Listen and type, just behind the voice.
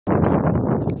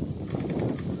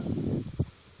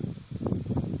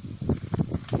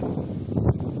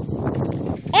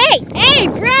Hey,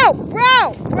 bro!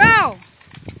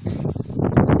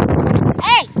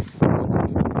 Hey!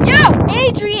 Yo,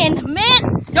 Adrian, man!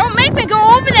 Don't make me go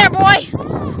over there, boy! Stop,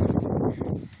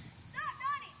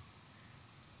 Donnie!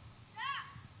 Stop!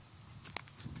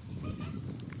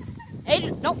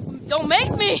 Adrian, no, don't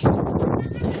make me!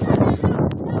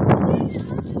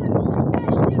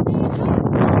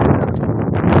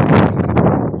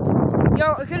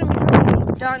 Yo, it couldn't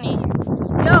be Donnie.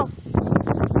 Yo!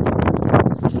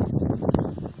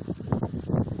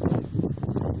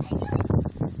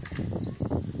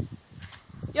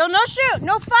 Yo, no shoot!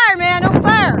 No fire, man! No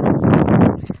fire!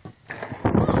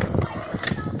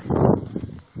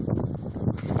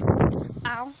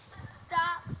 Ow.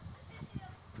 Stop.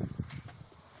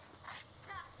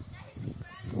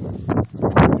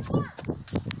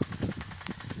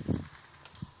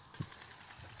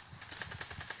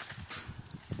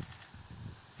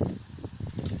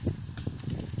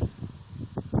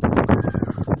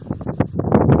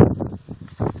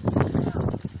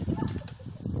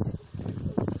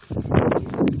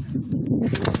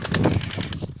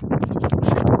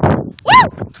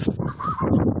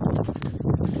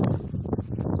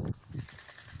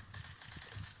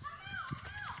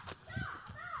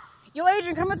 Yo,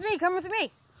 Adrian, come with me! Come with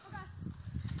me! Okay.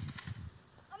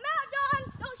 I'm out,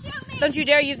 Don. Don't shoot me. Don't you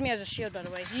dare use me as a shield, by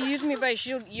the way. If you use me by a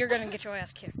shield, you're gonna get your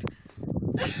ass kicked.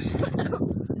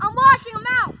 I'm watching him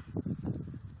out.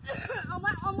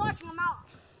 I'm watching him out.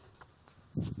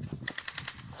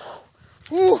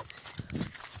 Ooh!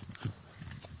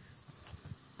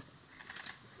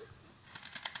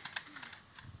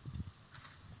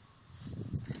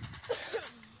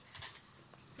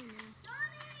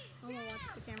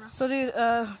 So, dude,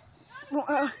 how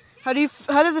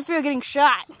does it feel getting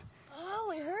shot?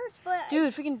 Oh, it hurts, but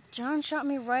Dude, freaking John shot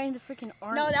me right in the freaking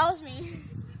arm. no, that was me.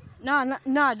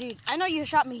 Nah, dude. I know you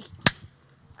shot me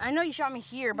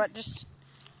here, but just,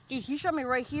 dude, he shot me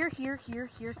right here.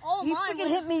 Oh, He my, freaking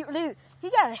hit me, dude. He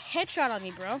got a headshot on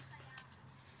me, bro. I'm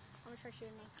gonna try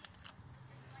shooting me.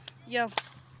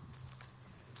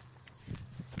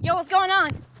 Yo, what's going on?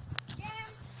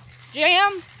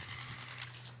 Jam?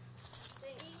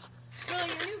 Bro,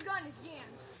 your new gun is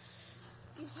jammed.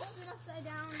 You hold it upside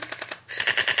down.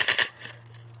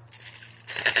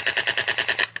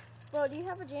 Bro, do you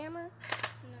have a jammer?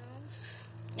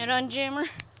 No. An unjammer?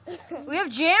 We have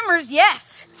jammers,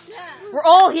 yes. Yeah. We're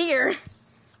all here.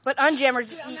 But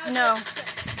unjammers, no.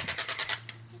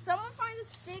 Someone find a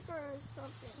stick or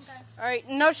something. Okay. Alright,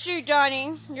 no shoot,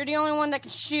 Donnie. You're the only one that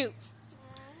can shoot.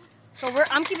 So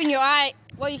I'm keeping your eye.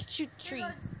 Well, you can shoot tree.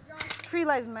 Tree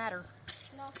lives matter.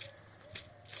 No.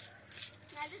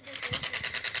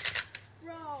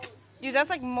 Bro. Dude, that's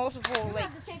like multiple, You like...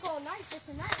 have to take all night for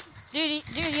tonight. Dude,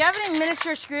 you have any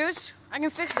miniature screws? I can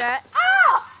fix that.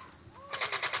 Ah!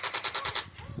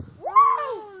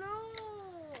 Whoa! No.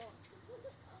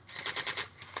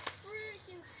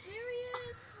 Freaking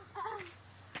serious?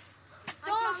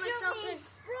 Don't shoot me.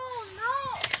 Bro, no.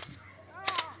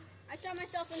 I shot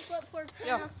myself in foot for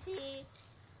penalty.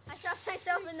 I shot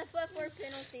myself in the foot for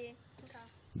penalty. Okay.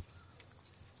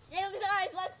 Hey, guys,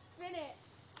 let's spin it.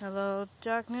 Hello,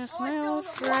 darkness, Oh, I my old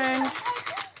feel the friend.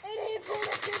 And he pulled a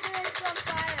cigarette from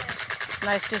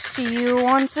fire. Nice to see you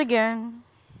once again.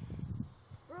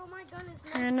 Bro, my gun is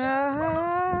messed In up. a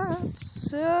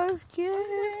hearts of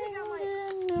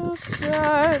getting no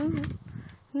sun,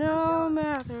 no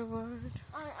matter what.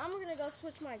 Alright, I'm gonna go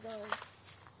switch my gun.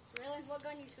 Really? What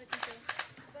gun you switching to?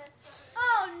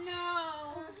 Oh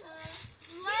no!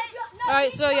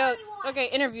 Alright, so yo, okay,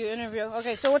 interview.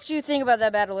 Okay, so what do you think about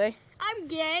that battle, eh? I'm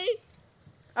gay.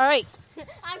 Alright,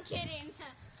 I'm kidding.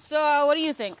 so what do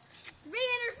you think?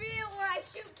 Re-interview or I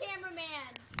shoot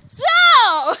cameraman.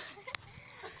 So!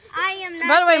 I am not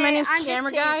By the way, gay. my name's I'm just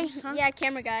Camera kidding. Guy. Huh? Yeah,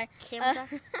 camera guy. Camera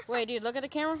guy? Wait, dude, look at the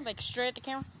camera. Like, straight at the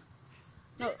camera.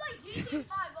 No. There's like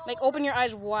GTA5 Like, open your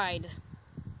eyes wide.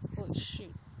 Holy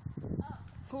shoot.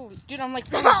 Holy, dude, I'm like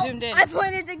fully Oh, zoomed in. I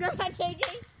pointed the gun at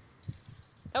JJ.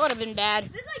 That would have been bad.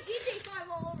 This is like GTA5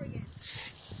 all over again.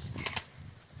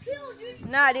 Kill, dude.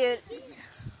 Nah, dude.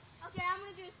 Okay, I'm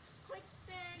gonna do quick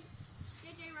spin.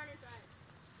 JJ, run inside.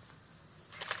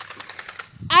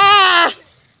 Ah!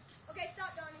 Okay,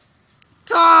 stop, Donnie.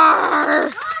 Car! Oh,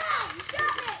 you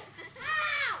got me!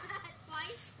 Ow!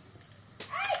 Twice.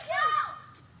 Hey, chill!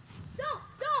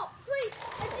 Don't, please.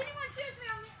 If anyone shoots me,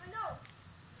 I'm no!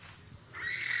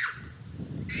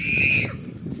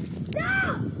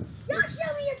 Don't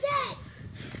shoot me, you're dead!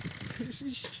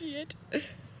 Shit. I made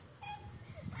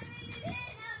it in.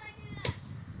 How did I do that?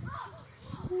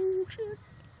 Oh, shit.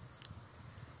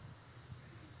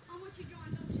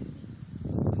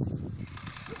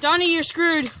 Donnie, you're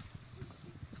screwed.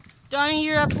 Donnie,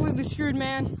 you're absolutely screwed,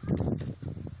 man.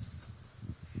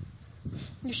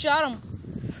 You shot him.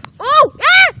 Oh!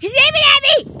 Ah! He's aiming at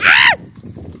me! Ah!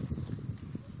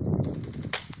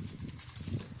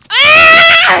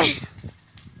 Ah! You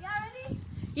ready?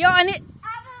 Yo, I need...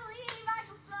 I believe I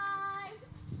can fly.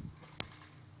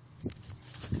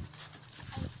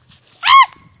 Ah!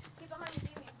 Keep behind me,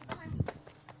 Damien. Keep behind me.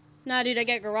 Nah, dude, I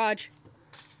got garage.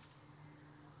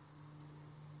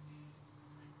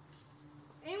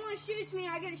 Anyone shoots me,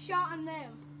 I get a shot on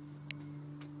them.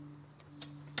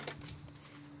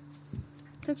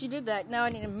 Since you did that, now I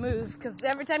need to move, because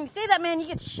every time you say that, man, you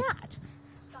get shot.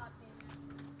 Stop,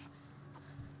 Damien.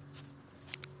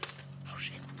 Oh,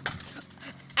 shit.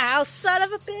 Ow, son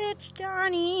of a bitch,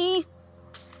 Donnie.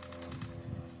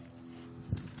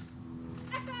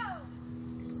 Echo!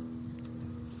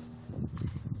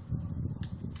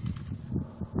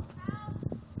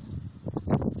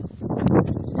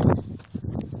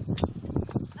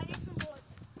 I need some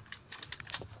bullets.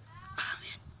 Oh,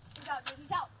 man. He's out, dude.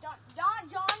 He's out.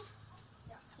 John.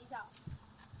 Yeah, he's out.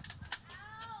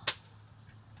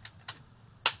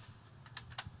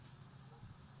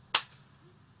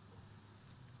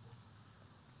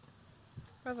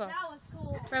 Bravo. That was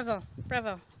cool. Bravo.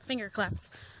 Bravo. Finger claps.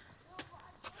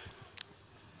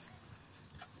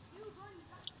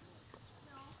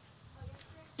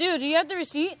 Dude, do you have the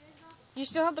receipt? You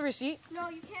still have the receipt? No,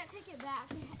 you can't take it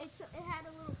back. It had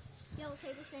a little yellow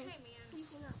paper saying. Hey, man. Please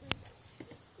do not leave.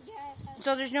 Yeah.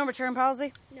 So there's no return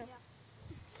policy? No.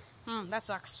 That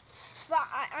sucks. But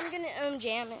I'm gonna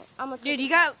jam it.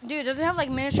 Dude, does it have like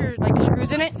miniature like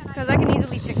screws in it? Because I can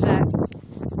easily fix that.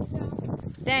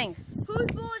 Dang.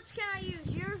 Whose bullets can I use?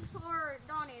 Yours or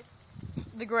Donnie's?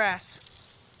 The grass.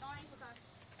 Donnie's, okay.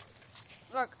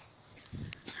 Look.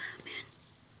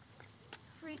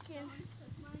 Freaking.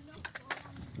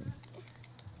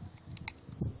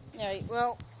 Alright,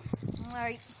 well.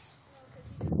 Alright.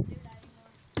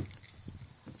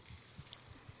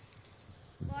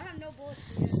 Well, I have no bullets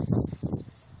for you.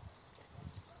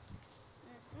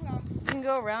 You can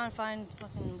go around and find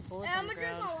fucking bullets Hey, on I'm the gonna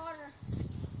drink ground. my water.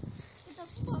 Get the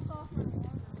fuck off my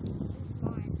water. This is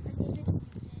mine.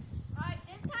 Alright,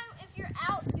 this time if you're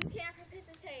out, you can't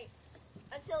participate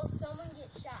until someone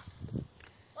gets shot.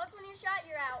 Once when you're shot,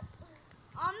 you're out.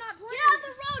 I'm not playing. Get out of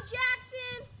the road,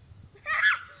 Jackson!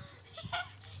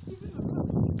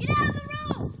 Get out of the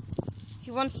road!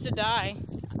 He wants to die.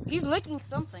 He's licking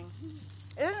something.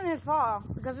 It isn't his paw,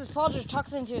 because his paws are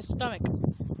tucked into his stomach.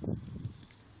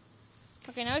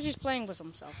 Okay, now he's just playing with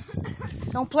himself.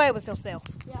 Don't play with yourself.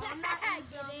 Yeah, I'm not gonna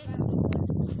get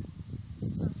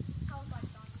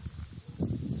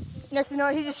it. Next you know,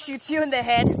 he just shoots you in the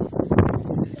head.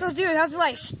 So, dude, how's it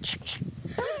like?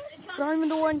 Going in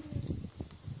the one.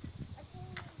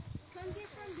 Come get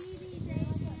some BBs,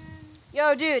 Adrian.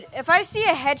 Yo, dude, if I see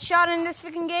a headshot in this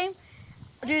freaking game,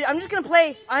 dude, I'm just gonna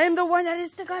play. I am the one that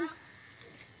is the gun.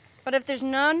 But if there's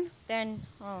none, then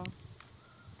oh.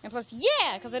 And plus,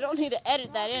 yeah, because I don't need to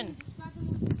edit that in.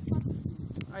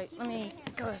 All right, let me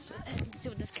go see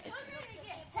what this guy's doing.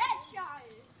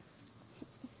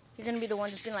 You're gonna be the one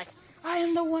just being like, I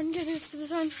am the one to this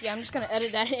one. Yeah, I'm just gonna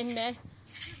edit that in there.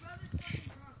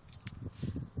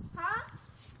 Huh?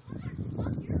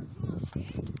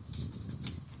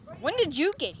 When did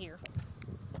you get here?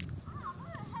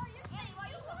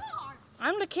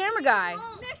 I'm the camera guy.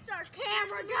 Mr.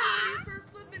 Camera Guy! For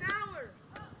flipping hour.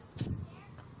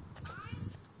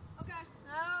 Okay.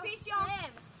 Peace, y'all.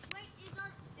 Wait, is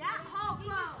our that hall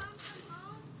closed?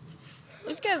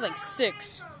 This guy's like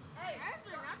 6. Hey,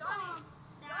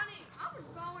 Donnie, I was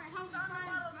going home to find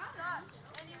my scotch,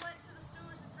 and he went to the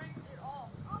sewers and drank it all.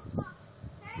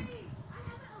 Hey, I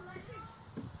have an electric.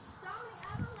 Donnie, I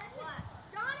have an electric. What?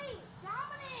 Donnie,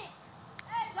 Dominic.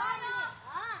 Hey, Dominic.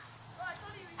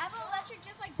 I have an electric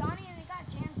just like Donnie, and it got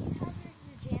jammed. Do you have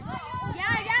your jam? Yeah,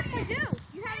 I actually do.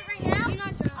 You have it right now? You're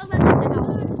not drunk. I'll let it in the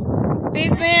house.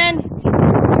 Peace, man.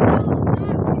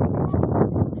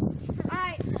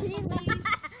 Alright, can you leave?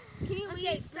 Can you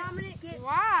leave, Dominic?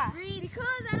 Why?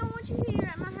 Because I don't want you here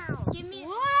at my house. Give me.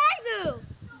 What I do?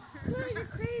 Because you're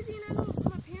crazy and I don't.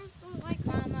 My parents don't like.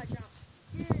 I'm not drunk.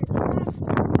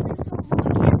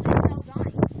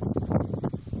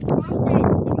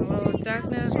 Hello,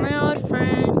 darkness, my old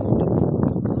friend.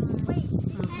 Wait,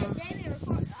 hey, David,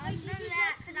 record. Remember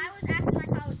that? Because I was acting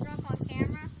like I was drunk on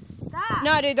camera. Stop.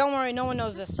 No, dude, don't worry. No one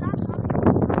knows this.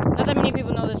 Not that many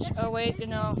people know this. Oh, wait, you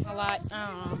know, a lot. I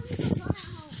don't know.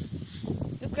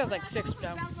 This guy's like 6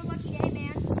 though.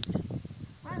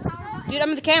 Dude,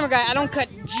 I'm the camera guy. I don't cut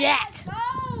jack. Go!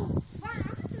 I'm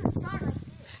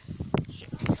just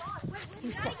going to start like this.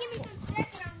 You fuck.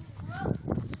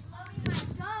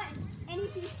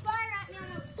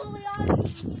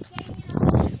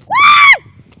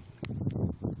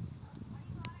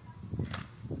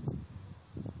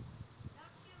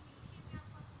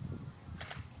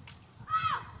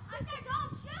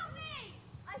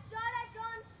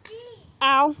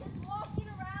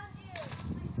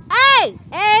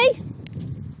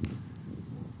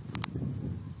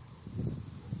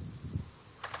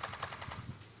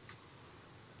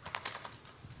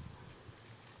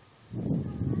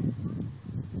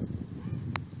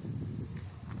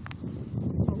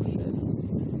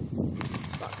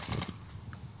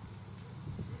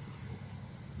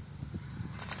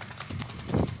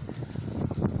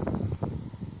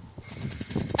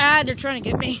 bad they're trying to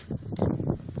get me.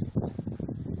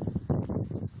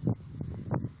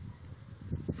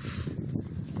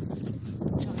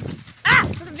 Ah!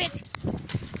 For the bitch!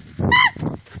 Ah!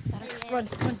 Run,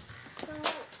 run.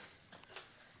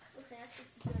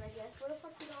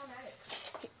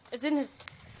 It's in his,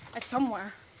 it's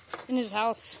somewhere, in his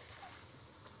house.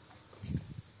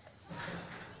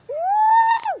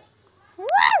 Woo! Woo!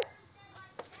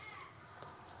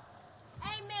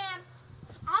 Hey man,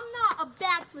 I'm not a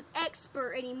backflip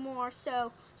expert anymore,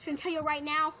 so just gonna tell you right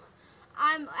now,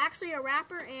 I'm actually a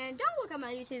rapper, and don't look at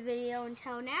my YouTube video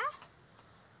until now.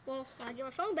 Well, when I get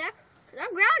my phone back, because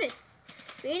I'm grounded.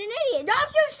 Being an idiot.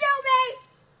 Don't you shoot me!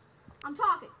 I'm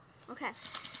talking. Okay.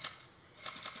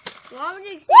 You want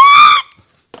me to see?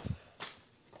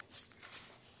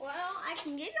 Well, I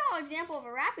can give y'all an example of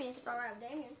a rapping if it's alright with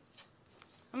Damien.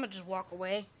 I'm gonna just walk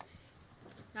away.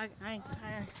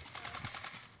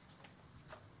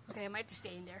 Okay, I might just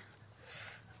stay in there.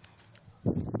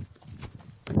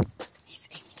 He's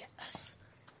aiming at us.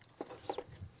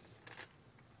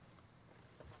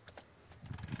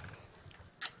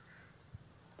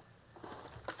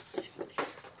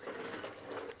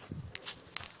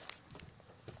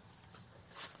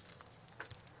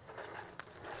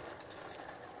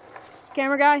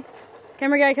 Camera guy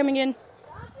coming in.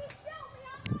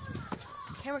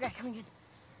 Camera guy coming in.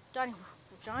 Johnny,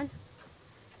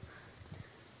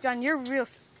 John, you're real.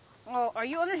 Oh, are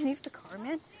you underneath the car,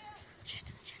 man? Shit.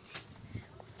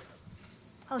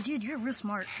 Oh, dude, you're real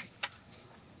smart.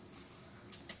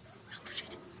 Oh,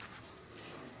 shit.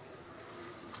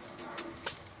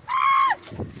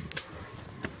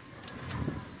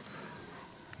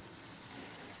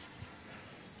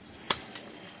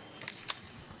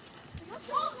 What's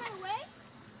wrong, my way?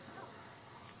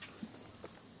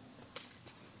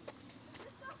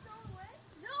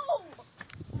 No!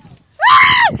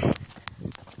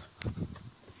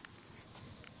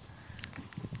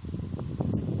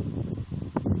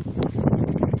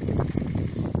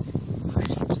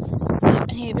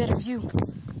 I need a better view.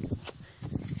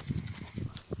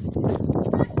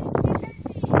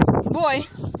 Boy.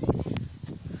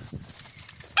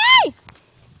 Hey!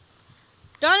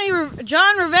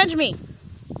 John, revenge me.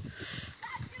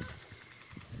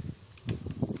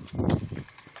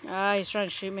 Ah, he's trying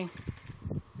to shoot me.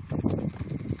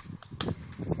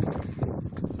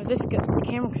 But this camera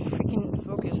could freaking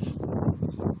focus.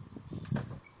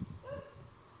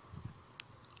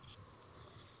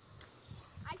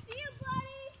 I see you,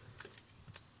 buddy.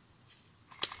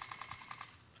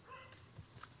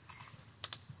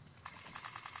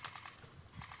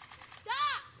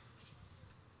 Stop.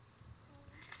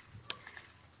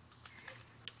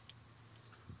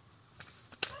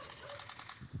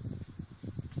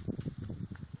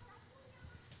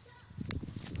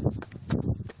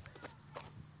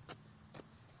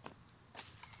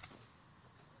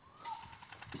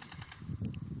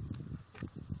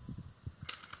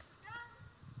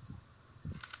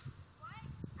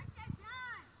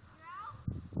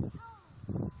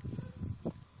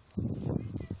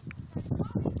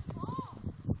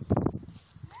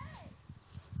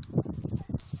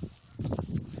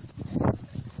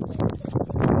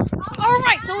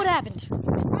 Alright, so what happened?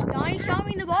 Johnny shot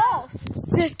me in the balls.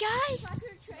 This guy?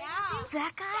 Yeah.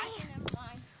 That guy?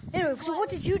 Anyway, so what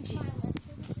did you do?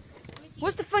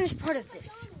 What's the funnest part of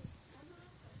this?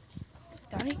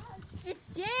 Donnie? It's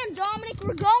jammed, Dominic.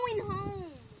 We're going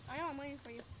home. I know, I'm waiting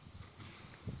for you.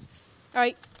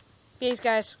 Alright. Peace,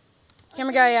 guys.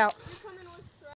 Camera guy out.